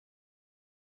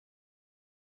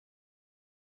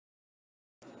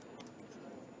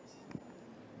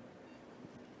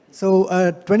So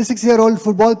a 26-year-old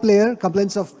football player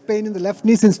complains of pain in the left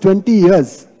knee since 20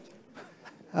 years,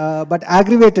 but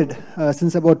aggravated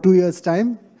since about 2 years'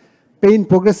 time. Pain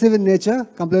progressive in nature,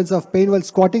 complains of pain while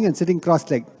squatting and sitting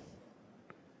cross-legged.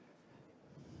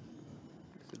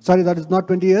 Sorry, that is not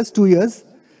 20 years, 2 years.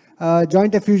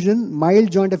 Joint effusion,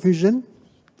 mild joint effusion.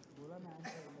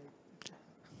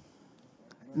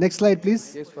 Next slide,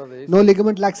 please. No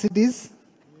ligament laxities.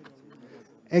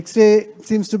 X-ray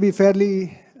seems to be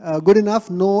fairly good enough.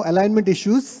 No alignment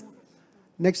issues.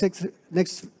 Next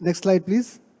slide,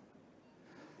 please.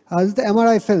 This is the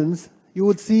MRI films. You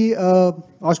would see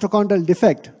osteochondral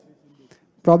defect,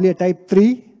 probably a type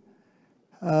 3,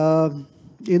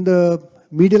 in the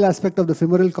medial aspect of the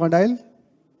femoral condyle.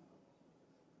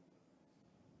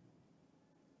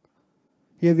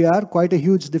 Here we are, quite a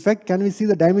huge defect. Can we see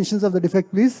the dimensions of the defect,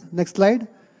 please? Next slide.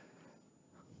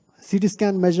 CT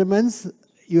scan measurements.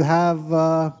 You have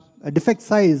a defect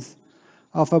size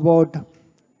of about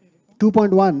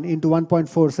 2.1 into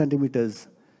 1.4 centimeters.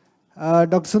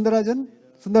 Dr. Sundararajan,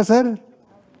 Sundar sir,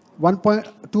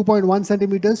 2.1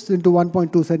 centimeters into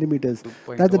 1.2 centimeters.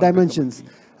 That's the dimensions.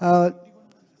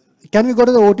 Can we go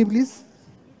to the OT, please?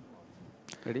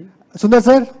 Ready? Sundar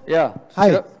sir? Yeah.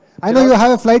 Hi. Sure. I know you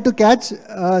have a flight to catch.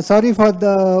 Sorry for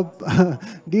the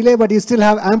delay, but you still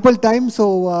have ample time.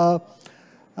 So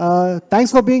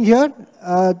thanks for being here.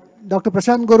 Dr.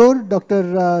 Prashant Gurur, Dr.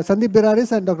 Sandeep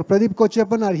Biraris, and Dr. Pradeep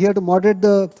Kochappan are here to moderate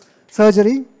the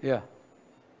surgery. Yeah.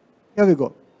 Here we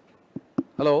go.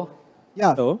 Hello.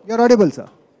 Yeah. Hello. You're audible, sir.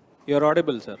 You're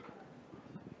audible, sir.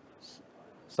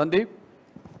 Sandeep,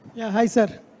 Yeah, hi sir.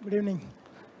 Good evening.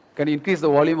 can you increase the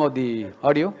volume of the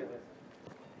audio?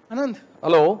 Anand.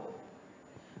 Hello.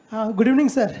 Good evening,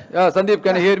 sir. Yeah, Sandeep,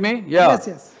 can you hear me? Yeah. Yes,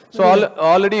 yes. So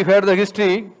already heard the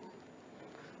history.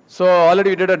 So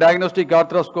already we did a diagnostic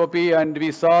arthroscopy and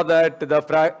we saw that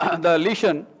the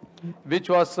lesion which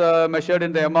was measured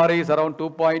in the MRI is around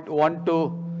 2.1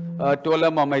 to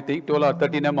 12 mm, I think, 12 or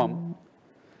 13 mm.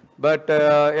 But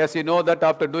as you know that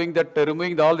after doing that,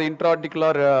 removing all the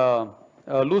intra-articular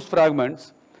loose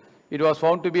fragments, it was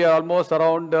found to be almost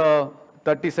around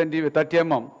 30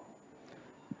 mm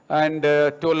and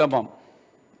 12 mm.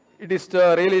 It is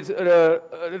really a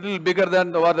little bigger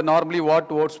than normally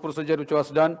what OATS procedure which was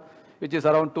done, which is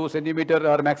around 2 centimeter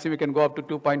or maximum you can go up to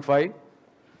 2.5.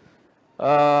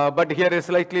 But here is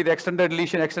slightly the extended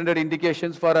lesion, extended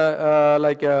indications for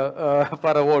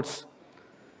for a OATS.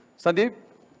 Sandeep?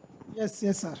 Yes,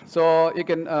 yes, sir. So you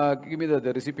can give me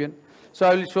the recipient. So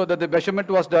I will show that the measurement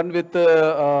was done with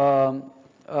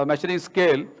measuring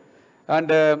scale.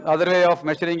 And other way of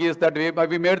measuring is that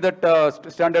we made that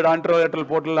standard anterolateral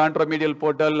portal, anteromedial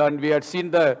portal, and we had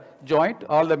seen the joint,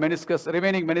 all the meniscus,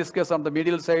 remaining meniscus on the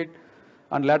medial side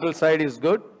and lateral side is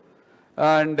good.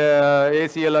 And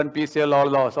ACL and PCL,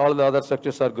 all the other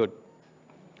structures are good.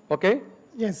 Okay?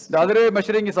 Yes. The other way of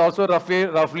measuring is also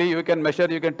roughly you can measure,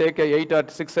 you can take a 8 or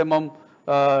 6 mm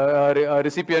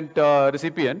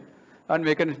recipient, and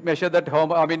we can measure that,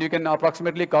 you can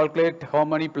approximately calculate how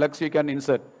many plugs you can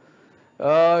insert.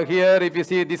 Here, if you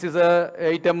see, this is a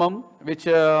 8 mm,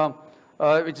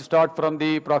 which start from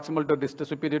the proximal to distal,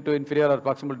 superior to inferior or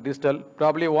proximal to distal.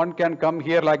 Probably one can come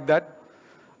here like that,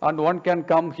 and one can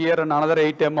come here and another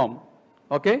 8 mm.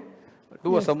 Okay?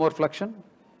 Do some more flexion.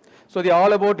 So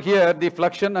all about here, the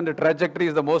flexion and the trajectory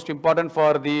is the most important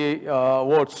for the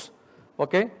OATS.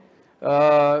 Okay?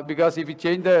 Because if you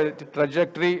change the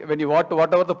trajectory, when you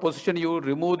whatever the position you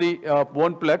remove the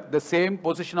bone plug, the same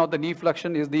position of the knee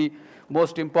flexion is the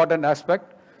most important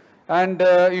aspect. And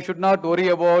you should not worry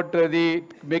about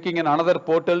making another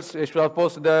portals. If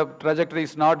suppose the trajectory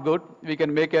is not good, we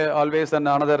can make always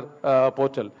another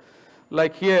portal.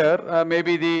 Like here,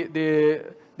 maybe this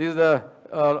is the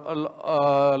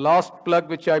last plug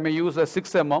which I may use a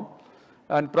 6 mm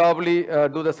and probably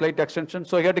do the slight extension.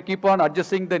 So you have to keep on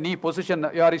adjusting the knee position.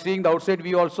 You are seeing the outside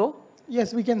view also?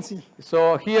 Yes, we can see.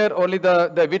 So here only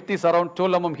the width is around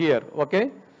 12 mm here,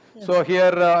 okay? Yes. So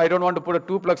here I don't want to put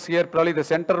 2 plugs here, probably the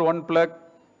center one plug,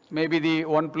 maybe the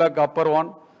one plug upper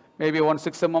one, maybe one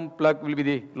 6 mm plug will be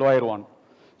the lower one.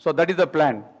 So that is the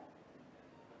plan.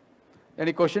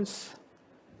 Any questions?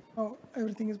 Oh,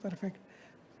 everything is perfect.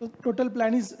 So total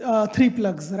plan is 3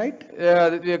 plugs, right?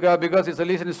 Yeah, because its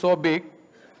lesion is so big,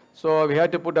 so we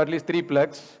had to put at least 3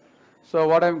 plugs. So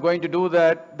what I'm going to do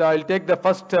that, I'll take the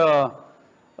first,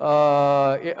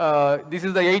 this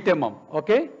is the 8 mm,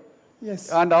 okay?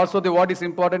 Yes. And also what is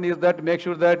important is that make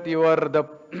sure that the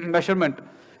measurement,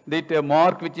 the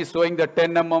mark which is showing the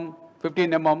 10 mm, 15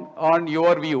 mm on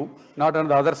your view, not on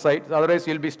the other side, otherwise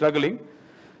you'll be struggling.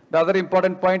 The other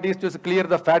important point is to clear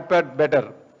the fat pad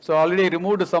better. So already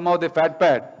removed some of the fat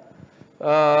pad.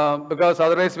 Because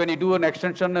otherwise when you do an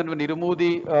extension and when you remove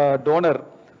the donor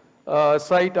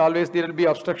site, always there will be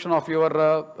obstruction of your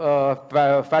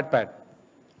fat pad.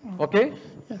 Okay?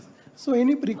 Yes. So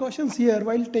any precautions here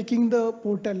while taking the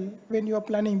portal when you are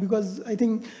planning? Because I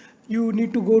think you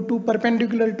need to go to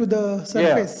perpendicular to the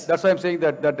surface. Yeah, that's why I'm saying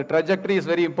that the trajectory is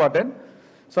very important.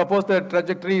 Suppose the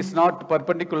trajectory is not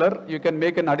perpendicular, you can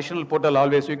make an additional portal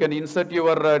always. You can insert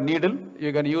your needle.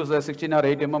 You can use a 16 or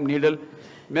 8 mm needle.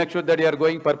 Make sure that you are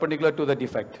going perpendicular to the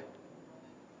defect.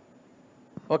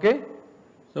 Okay?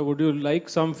 So would you like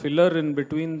some filler in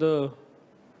between the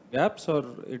gaps, or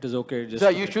it is okay? Just So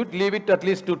you should leave it at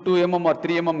least to 2 mm or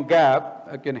 3 mm gap.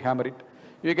 I can hammer it.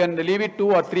 You can leave it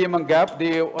 2 or 3 mm gap.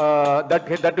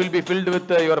 That will be filled with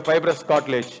your fibrous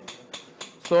cartilage.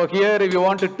 So here if you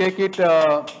want to take it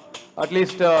at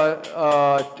least 12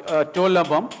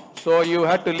 mm. So you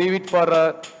have to leave it for,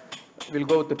 we'll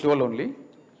go with the 12 only.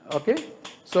 Okay?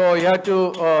 So you have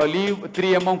to leave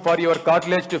 3 mm for your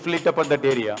cartilage to fill it up at that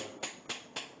area.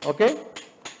 Okay?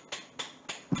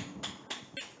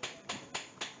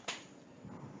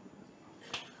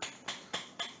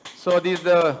 So this is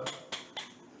the,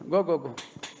 go.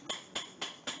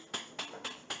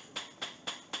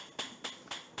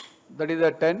 That is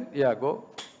a 10, yeah, go.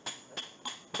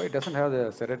 Why it doesn't have the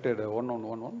serrated 1 on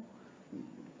 1 1?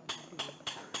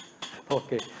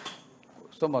 Okay,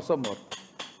 some more.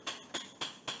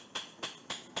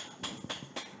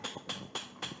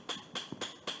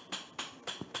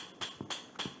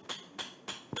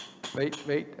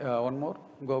 Wait, one more,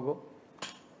 go.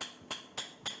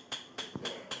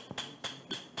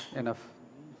 Enough.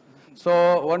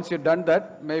 So once you've done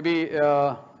that, maybe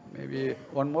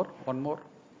one more.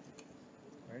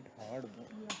 Right, hard.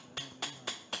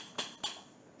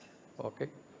 Okay,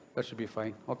 that should be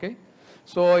fine. Okay,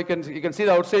 so you can see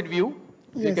the outside view.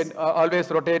 Yes. You can always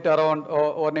rotate around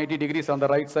 180 degrees on the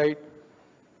right side.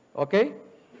 Okay,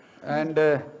 and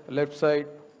left side.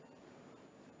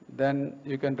 Then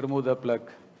you can remove the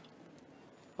plug.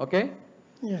 Okay.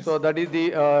 Yes. So that is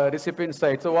the recipient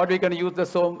side. So what we can use the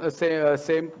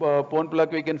same pone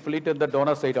plug, we can fill it at the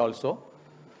donor side also.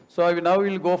 So now we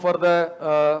will go for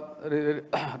the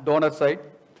donor side,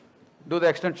 do the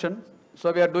extension.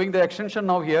 So we are doing the extension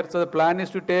now here. So the plan is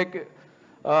to take,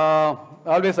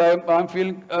 always I'm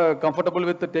feeling comfortable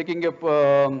with taking a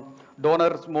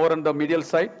donor more on the medial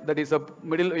side. That is a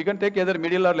middle, you can take either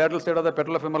medial or lateral side of the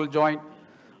patellofemoral joint,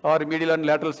 or medial and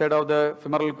lateral side of the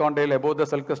femoral condyle above the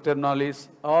sulcus sternalis,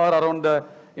 or around the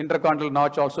intercondylar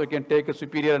notch also you can take a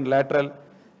superior and lateral.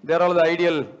 They are all the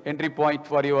ideal entry point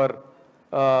for your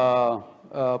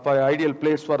ideal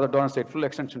place for the donor side. Full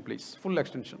extension, please. Full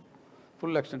extension.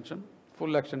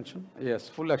 Yes,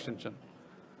 full extension.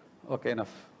 Okay,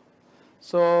 enough.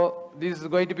 So this is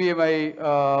going to be my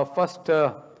first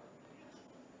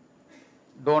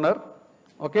donor.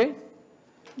 Okay?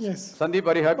 Yes. Sandeep,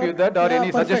 are you happy with that, or yeah, any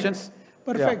perfect. suggestions?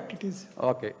 Perfect, it is.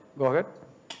 Okay, go ahead.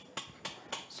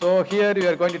 So here we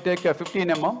are going to take a 15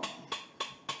 mm.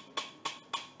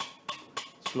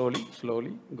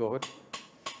 Slowly, go ahead.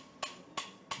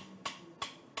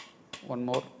 One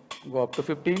more, go up to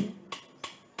 15.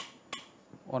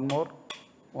 One more.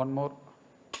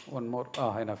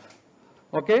 Enough.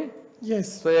 Okay?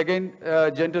 Yes. So again,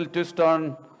 gentle twist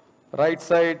on right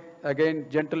side, again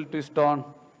gentle twist on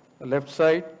left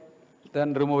side,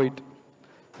 then remove it.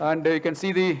 And you can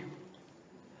see the,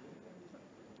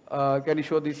 can you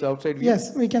show this outside view?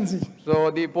 Yes, we can see. So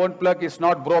the bone plug is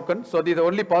not broken. So the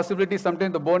only possibility,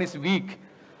 sometimes the bone is weak.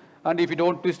 And if you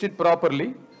don't twist it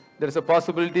properly, there is a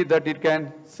possibility that it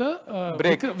can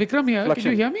break. Vikram here, fluxion. can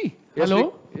you hear me? Yes,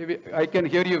 Hello? I can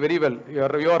hear you very well.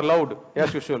 You are loud,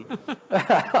 as usual.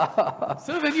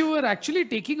 So when you were actually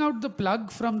taking out the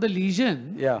plug from the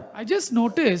lesion, Yeah. I just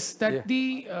noticed that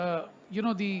Yeah.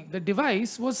 the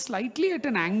device was slightly at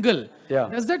an angle. Yeah.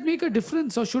 Does that make a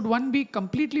difference, or should one be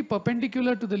completely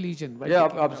perpendicular to the lesion? Yeah,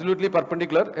 absolutely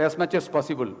perpendicular as much as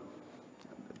possible.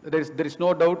 There is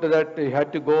no doubt that you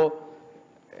had to go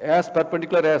as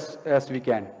perpendicular as we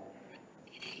can.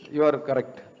 You are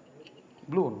correct.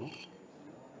 Blue one. No?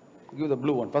 Give the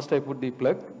blue one. First I put the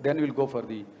plug, then we'll go for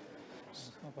the.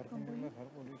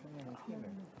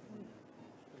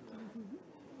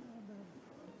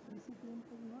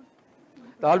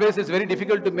 Always it's very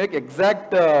difficult to make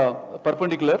exact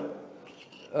perpendicular.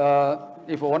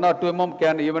 If 1 or 2 mm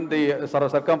can, even the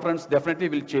circumference definitely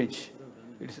will change.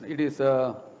 It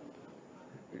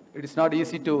is not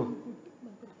easy to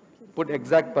put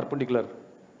exact perpendicular.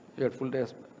 You have full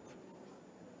test.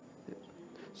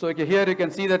 So here you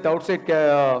can see that outside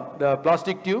the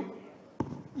plastic tube.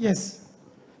 Yes.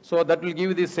 So that will give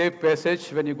you the safe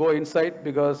passage when you go inside,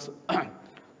 because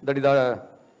that is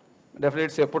definitely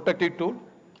it's a protective tool.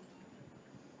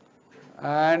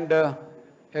 And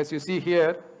as you see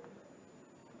here,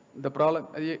 the problem,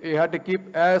 you have to keep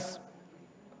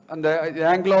and the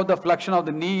angle of the flexion of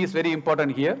the knee is very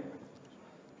important here.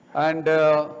 And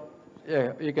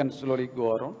yeah, you can slowly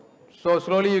go around. So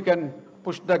slowly you can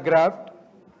push the graft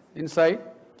inside.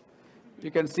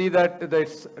 You can see that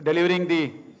it's delivering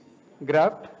the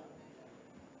graft.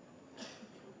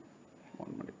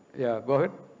 1 minute. Yeah, go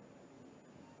ahead.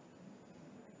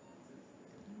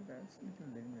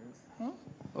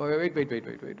 Oh, wait.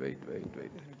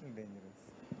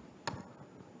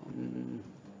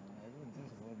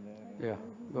 Yeah,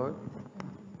 go ahead.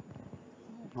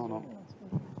 No.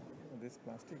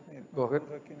 Go ahead.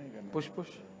 Push.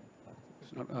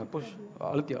 It's not, push.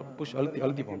 Push.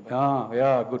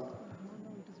 Yeah, good.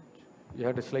 You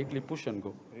have to slightly push and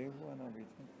go.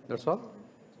 That's all.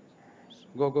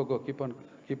 Go. Keep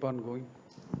on going.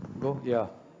 Go. Yeah.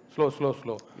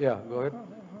 Slow. Yeah. Go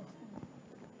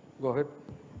ahead.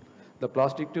 The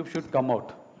plastic tube should come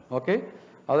out. Okay.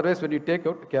 Otherwise, when you take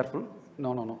out, careful.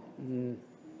 No.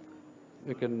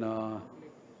 You can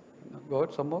go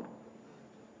ahead some more.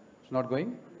 It's not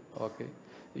going. Okay.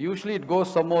 Usually it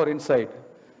goes some more inside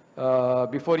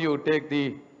before you take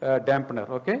the dampener.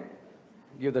 Okay.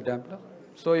 Give the dampener.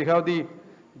 So you have the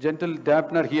gentle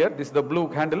dampener here. This is the blue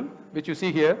handle which you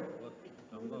see here.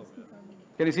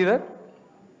 Can you see that?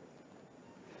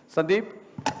 Sandeep?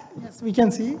 Yes, we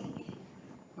can see.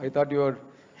 I thought you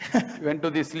went to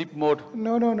the sleep mode.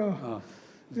 No.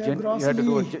 You have to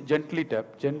do gently tap,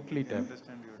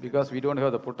 because we don't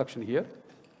have the protection here.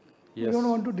 Yes. We don't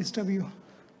want to disturb you.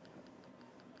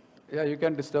 Yeah, you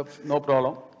can disturb, no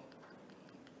problem.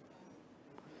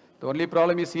 The only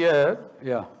problem is here,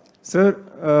 yeah. Sir,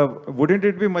 wouldn't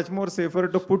it be much more safer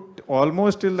to put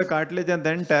almost till the cartilage and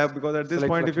then tap, because at this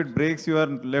point if it breaks you are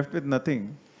left with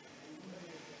nothing?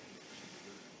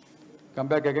 Come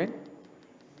back again.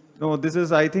 No, this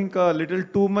is I think a little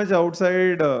too much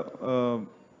outside,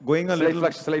 going a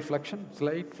little... Slight flexion.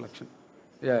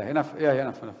 Yeah, enough.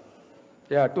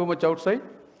 Yeah, too much outside.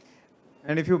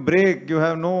 And if you break, you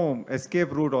have no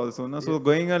escape route also. No? So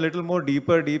going a little more deep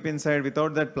inside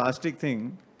without that plastic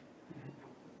thing.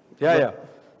 Yeah.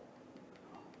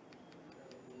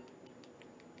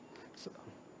 So,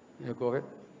 you go ahead.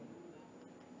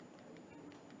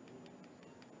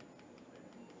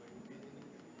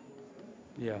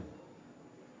 Yeah.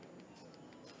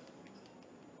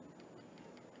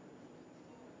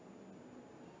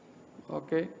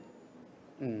 Okay.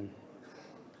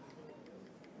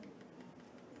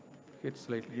 Hit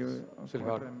slightly. Still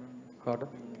harder.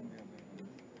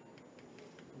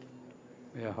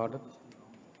 Yeah, harder.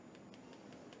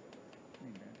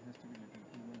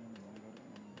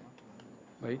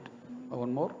 Wait.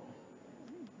 One more.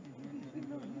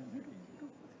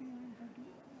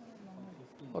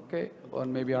 Okay. Or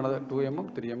maybe another 2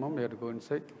 mm, 3 mm. We have to go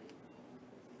inside.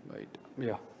 Right.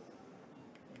 Yeah.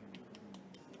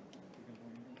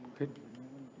 Hit.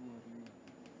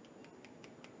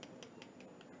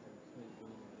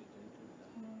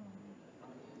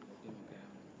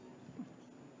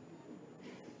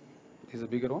 This is a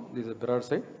bigger one. This is a broad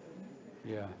side.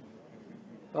 Yeah.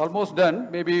 Almost done.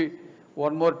 Maybe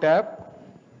one more tap.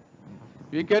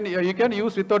 You can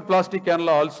use without plastic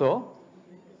cannula also.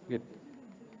 Good.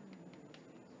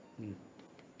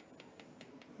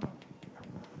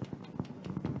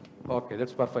 Okay,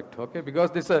 that's perfect. Okay,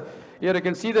 because this here you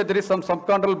can see that there is some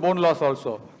subchondral bone loss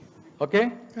also.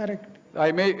 Okay. Correct.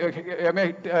 I may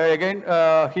again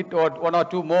hit 1 or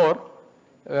 2 more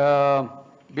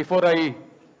before I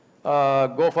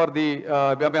go for the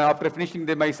after finishing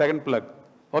my second plug.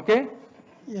 Okay.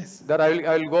 Yes. That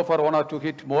I will go for 1 or 2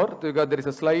 hit more, because there is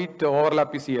a slight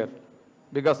overlap is here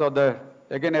because of the,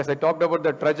 again, as I talked about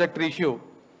the trajectory issue.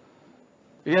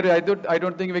 Here I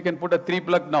don't think we can put a 3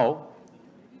 plug now.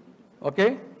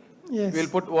 Okay. Yes. We'll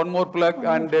put 1 more plug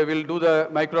and we'll do the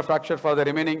microfracture for the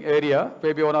remaining area,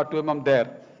 maybe 1 or 2 mm there.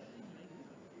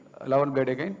 11 blade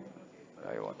again.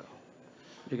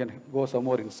 You can go some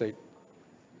more inside.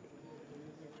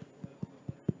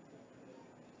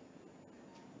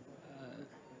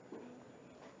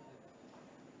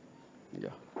 Yeah.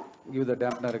 Give the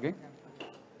dampener again.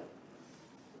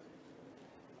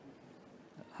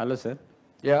 Hello, sir.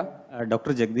 Yeah.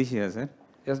 Dr. Jagdish here, sir.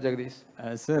 Yes, Jagdish.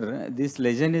 Sir, this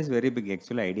lesion is very big,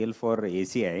 actually ideal for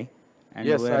ACI, and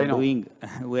yes, I know.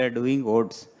 we are doing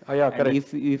OATS. Yeah, and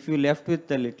correct. if you left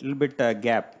with a little bit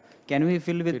gap, can we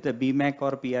fill with the BMAC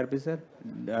or PRP, sir?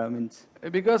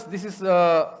 Because this is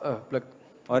plug.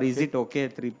 Or is it okay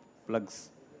 3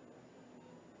 plugs?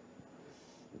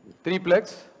 3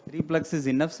 plugs. 3 plugs is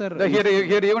enough, sir? Here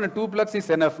even 2 plugs is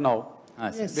enough now.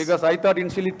 Yes. Because I thought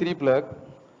initially 3 plug.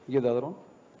 Give the other one.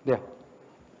 Yeah.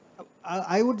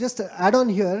 I would just add on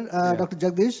here, Dr.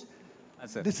 Jagdish.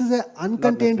 Sir. This is an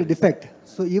uncontained defect.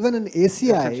 So even in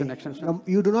ACI, Extension.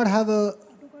 you do not have a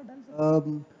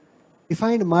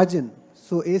defined margin.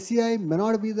 So ACI may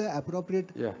not be the appropriate.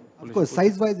 Yeah. Of course,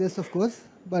 size-wise, yes, of course.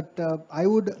 But I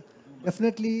would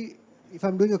definitely, if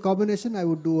I'm doing a combination, I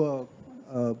would do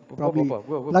probably Go.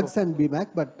 plugs and BMAC,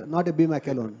 but not a BMAC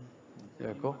alone.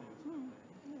 Yeah, go.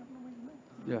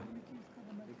 Yeah.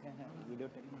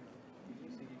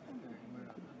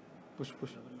 Push.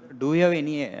 Do you have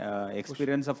any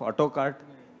experience of AutoCAD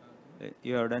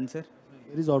you have done, sir?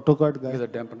 Where is AutoCAD, guy? Give the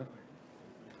dampener.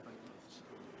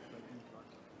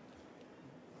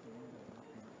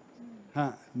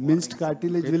 Minced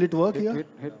cartilage, will it work here?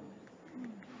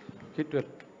 Hit well.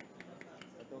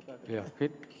 Yeah,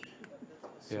 hit.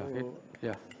 Yeah, hit.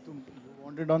 Yeah. You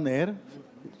want it on air?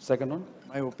 Second one.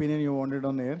 My opinion, you want it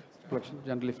on air? Flexion,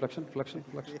 generally flexion.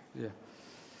 Yeah.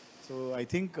 So I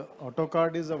think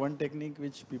AutoCAD is the one technique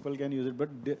which people can use it, but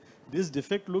this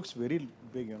defect looks very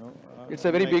big, you know. It's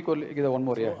a very big, give the one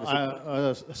more, yeah.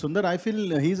 Sundar, I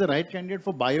feel he's the right candidate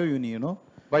for bio-uni, you know.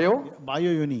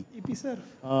 Bio-uni. EP, sir.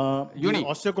 Uni. The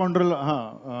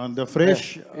osteochondral, the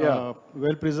fresh,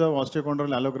 well-preserved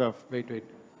osteochondral allograft. Wait.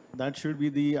 That should be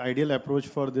the ideal approach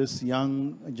for this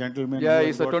young gentleman. Yeah,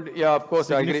 it's a 20, yeah, of course,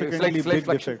 I agree. It's like big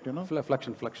flexion. defect, you know.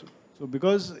 Flexion. So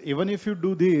because even if you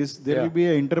do this, there will be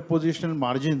a interpositional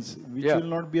margins, which will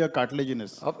not be a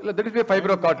cartilaginous. There will be a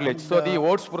fibrocartilage. So the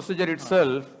OATS procedure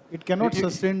itself. It cannot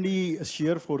sustain the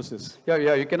shear forces.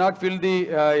 Yeah, you cannot fill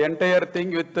the entire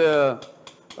thing with,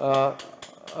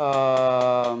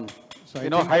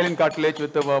 hyaline cartilage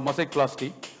with mosaic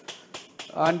plasty.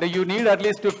 And you need at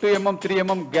least 2 mm, 3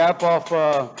 mm gap of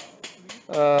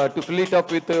to fill it up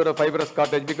with your fibrous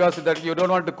cartilage, because that you don't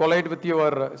want to collide with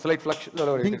your slight flexion.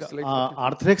 I think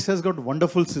Arthrex has got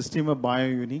wonderful system of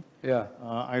bio-uni. Yeah.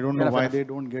 I don't know why they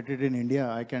don't get it in India.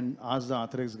 I can ask the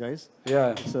Arthrex guys.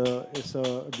 Yeah. It's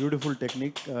a beautiful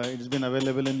technique. It's been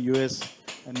available in US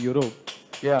and Europe.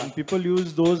 Yeah. And people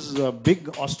use those big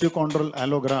osteochondral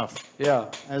allograft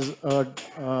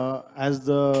as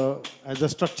the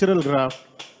structural graft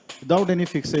without any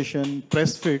fixation,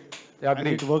 press fit, and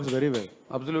it works very well.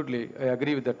 Absolutely, I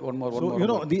agree with that. One more.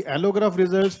 The allograft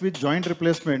results with joint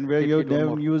replacement, where you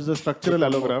use the structural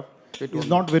allograft, is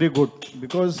not very good,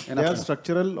 because they are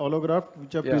structural allograft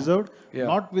which are preserved,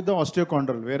 not with the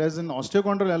osteochondral. Whereas in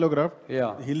osteochondral allograft,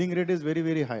 the healing rate is very,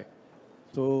 very high.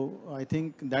 So I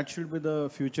think that should be the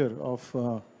future of.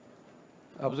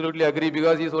 Absolutely agree,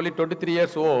 because he is only 23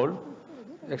 years old.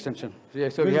 Extension. Yeah,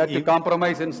 so we had to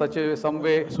compromise in some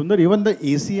way. Sundar, even the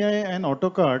ACI and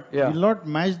AutoCAD will not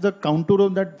match the contour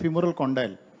of that femoral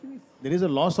condyle. There is a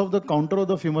loss of the contour of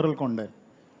the femoral condyle.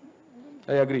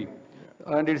 I agree.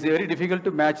 And it's very difficult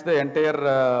to match the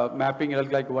entire mapping,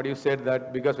 like what you said,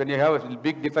 that because when you have a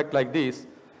big defect like this,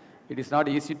 it is not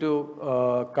easy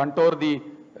to contour the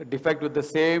defect with the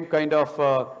same kind of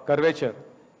curvature.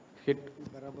 Hit.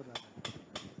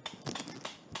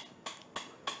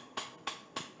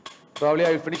 Probably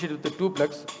I will finish it with the 2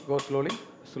 plugs. Go slowly.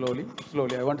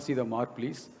 I want to see the mark,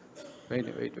 please. Wait.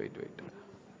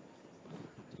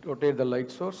 Rotate the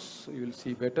light source. You will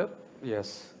see better.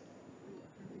 Yes.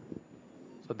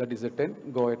 So that is a 10.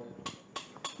 Go ahead.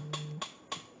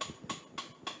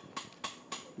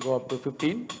 Go up to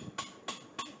 15.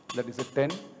 That is a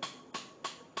 10.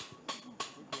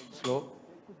 Slow.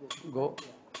 Go.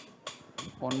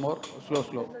 One more.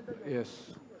 Slow.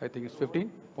 Yes. I think it's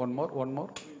 15. One more.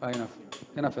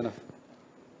 Enough.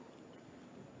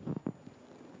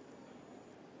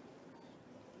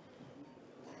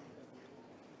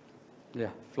 Yeah,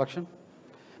 flexion.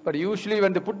 But usually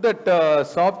when they put that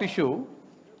soft tissue,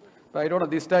 I don't know,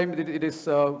 this time it is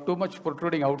too much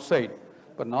protruding outside.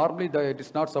 But normally it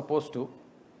is not supposed to.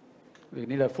 We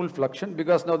need a full flexion,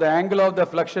 because now the angle of the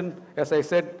flexion, as I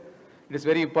said, it is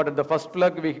very important. The first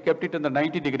plug, we kept it in the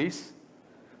 90 degrees.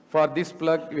 For this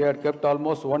plug, we had kept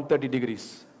almost 130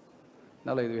 degrees.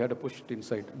 Now we had to push it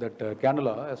inside. That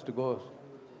cannula has to go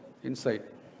inside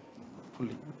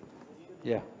fully.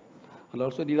 Yeah. We'll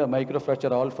also need a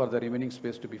microfracture all for the remaining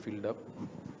space to be filled up.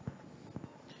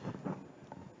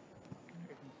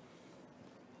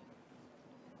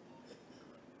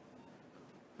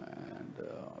 And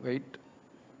wait.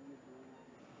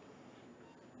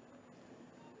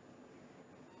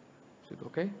 Is it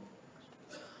okay?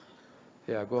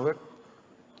 Yeah, go ahead.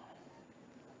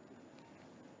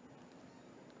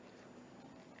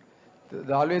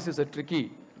 The always is a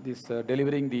tricky, this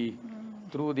delivering the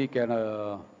through the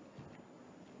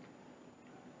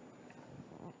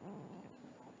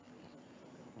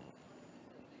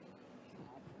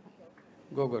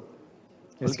Go good.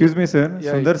 Excuse me, sir.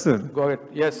 Yeah, Sundar, sir. Go ahead.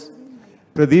 Yes.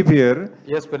 Pradeep here.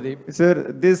 Yes, Pradeep.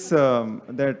 Sir, this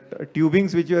that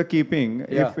tubings which you are keeping,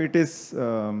 Yeah.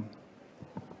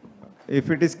 if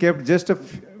it is kept just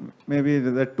maybe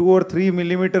the 2 or 3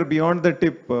 millimeter beyond the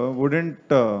tip, wouldn't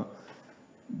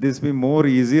this be more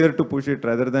easier to push it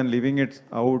rather than leaving it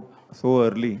out so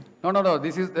early? No.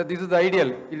 This is the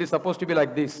ideal. It is supposed to be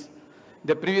like this.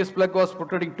 The previous plug was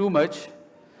protruding too much.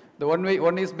 The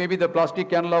one is maybe the plastic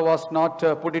cannula was not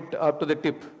put it up to the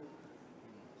tip.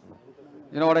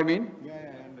 You know what I mean? Yeah,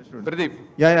 I understood. Pradeep.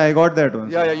 Yeah, I got that one.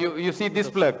 Yeah, you see this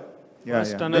plug. Yeah.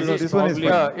 Tunnel was This one is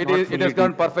probably fine. It has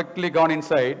gone perfectly gone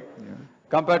inside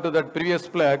compared to that previous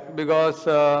plug because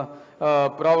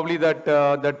probably that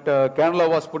cannula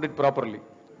was put it properly.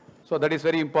 So that is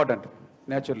very important,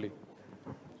 naturally.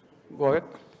 Go ahead.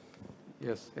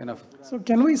 Yes, enough. So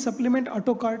can we supplement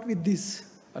AutoCart with this?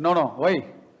 No. Why?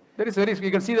 There is you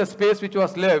can see the space which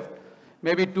was left,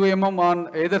 maybe 2 mm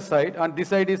on either side, and this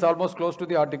side is almost close to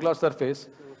the articular surface.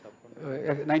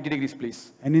 90 degrees,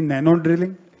 please. Any nano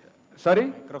drilling? Sorry?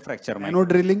 Microfracture. Nano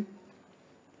drilling?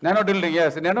 Nano drilling,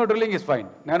 yes. Nano drilling is fine.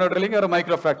 Nano drilling or a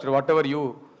microfracture, whatever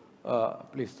you,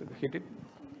 please hit it.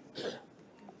 This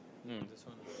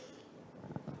one.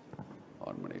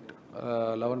 1 minute.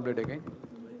 11 blade again.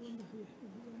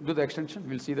 Do the extension.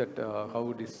 We'll see that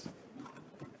how it is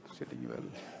sitting well.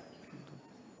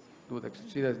 Do the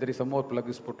extension. See that there is some more plug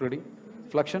is protruding.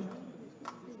 Flexion.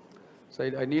 So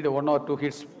I need 1 or 2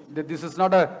 hits. This is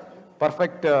not a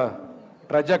perfect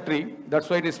trajectory. That's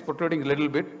why it is protruding a little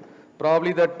bit.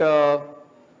 Probably that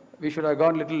we should have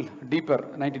gone a little deeper,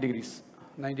 90 degrees.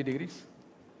 90 degrees.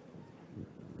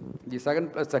 The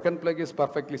second plug is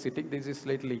perfectly sitting. This is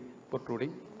slightly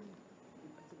protruding.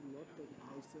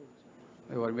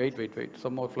 Wait.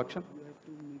 Some more flexion.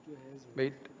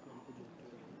 Wait.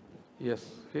 Yes,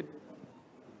 hit.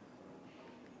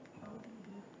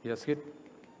 Yes, hit.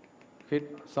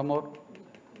 Hit. Some more.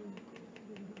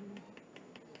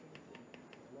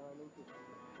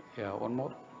 Yeah, one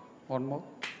more.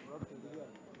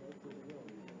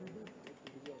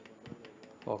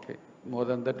 Okay. More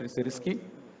than that, it's risky.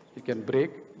 You can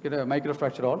break. You can have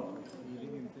microfracture all.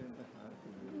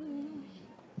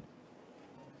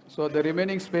 So the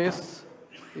remaining space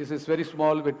is very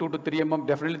small with 2 to 3 mm.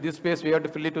 Definitely this space we have to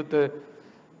fill it with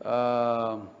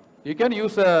you can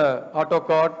use a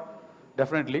AutoCart,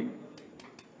 definitely.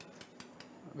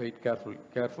 Wait, careful.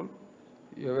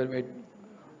 You will wait.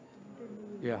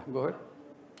 Yeah, go ahead.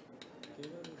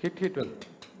 Hit well.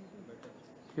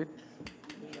 Hit.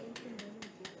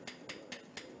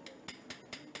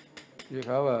 You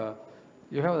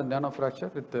have a nano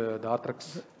fracture with the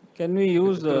Arthrex. Can we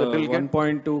use the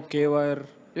 1.2 K wire?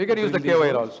 You can use the K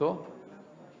wire also.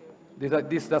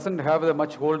 This doesn't have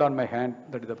much hold on my hand.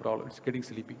 That is the problem. It's getting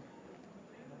sleepy.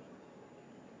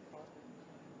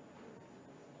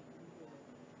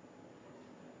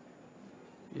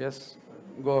 Yes,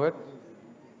 go ahead.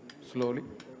 Slowly.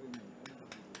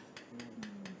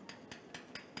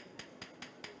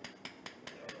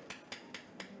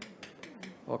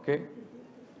 Okay.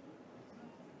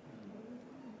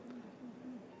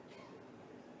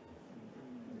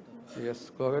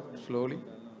 Yes, go ahead, slowly.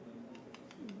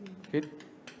 Hit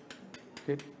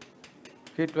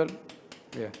well.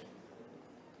 Yeah.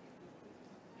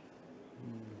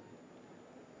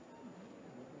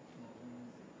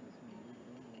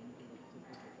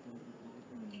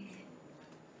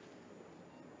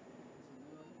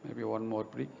 Maybe one more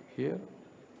prick here.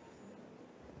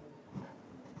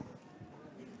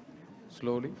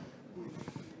 Slowly.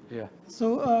 Yeah.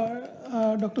 So,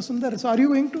 Dr. Sundar, so are you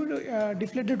going to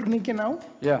deflate the tourniquet now?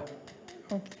 Yeah.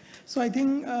 Okay. So I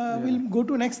think we'll go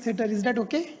to next theater. Is that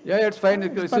okay? Yeah, it's fine. Do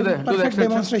the Perfect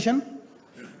demonstration.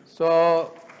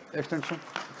 So, extension.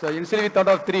 So initially we thought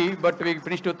of 3, but we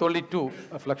finished with only 2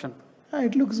 flexion.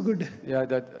 It looks good. Yeah,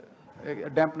 that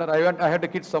dampener. I had to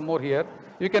kit some more here.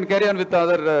 You can carry on with the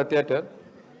other theater.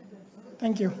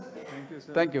 Thank you.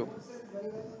 Thank you.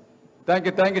 Thank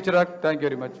you, Chirag. Thank you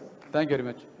very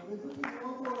much.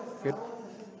 Good.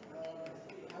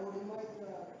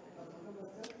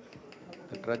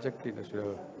 The trajectory should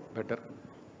have better.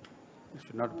 It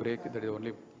should not break. That is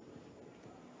only.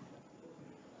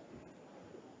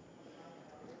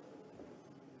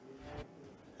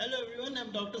 Hello everyone,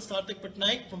 I'm Dr. Sarthak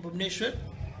Patnaik from Bhubaneswar.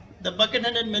 The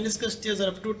bucket-handed meniscus tears are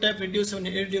of 2 types, reducible and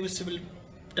irreducible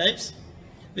types.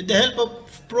 With the help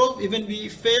of probe, even we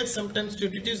fail sometimes to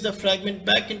reduce the fragment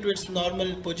back into its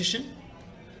normal position.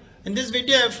 In this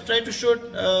video, I have tried to show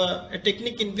a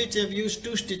technique in which I have used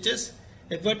 2 stitches,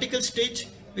 a vertical stitch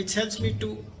which helps me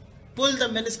to pull the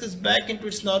meniscus back into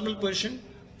its normal position,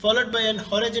 followed by an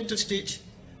horizontal stitch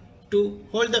to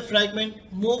hold the fragment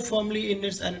more firmly in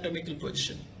its anatomical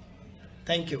position.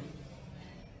 Thank you.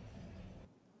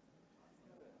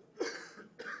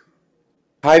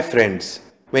 Hi friends,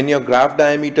 when your graft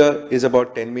diameter is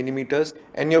about 10 millimeters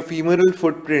and your femoral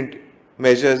footprint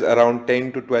measures around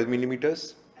 10 to 12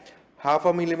 millimeters, half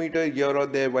a millimeter here or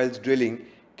there whilst drilling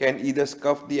can either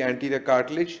scuff the anterior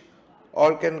cartilage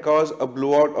or can cause a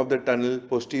blowout of the tunnel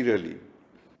posteriorly.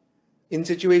 In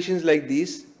situations like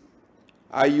these,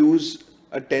 I use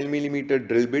a 10 millimeter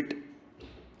drill bit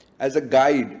as a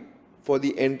guide for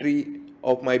the entry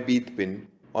of my bead pin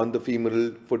on the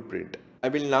femoral footprint. I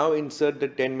will now insert the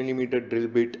 10 millimeter drill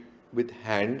bit with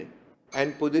hand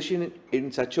and position it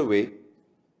in such a way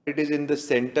it is in the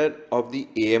center of the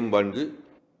AM bundle.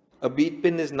 A bead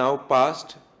pin is now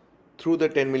passed through the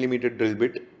 10 millimeter drill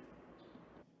bit.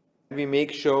 We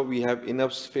make sure we have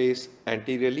enough space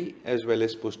anteriorly as well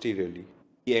as posteriorly.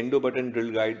 The endo button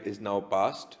drill guide is now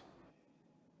passed.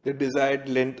 The desired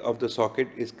length of the socket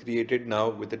is created now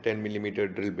with a 10 millimeter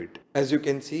drill bit. As you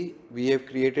can see, we have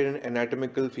created an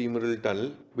anatomical femoral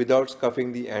tunnel without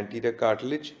scuffing the anterior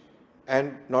cartilage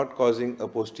and not causing a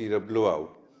posterior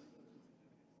blowout.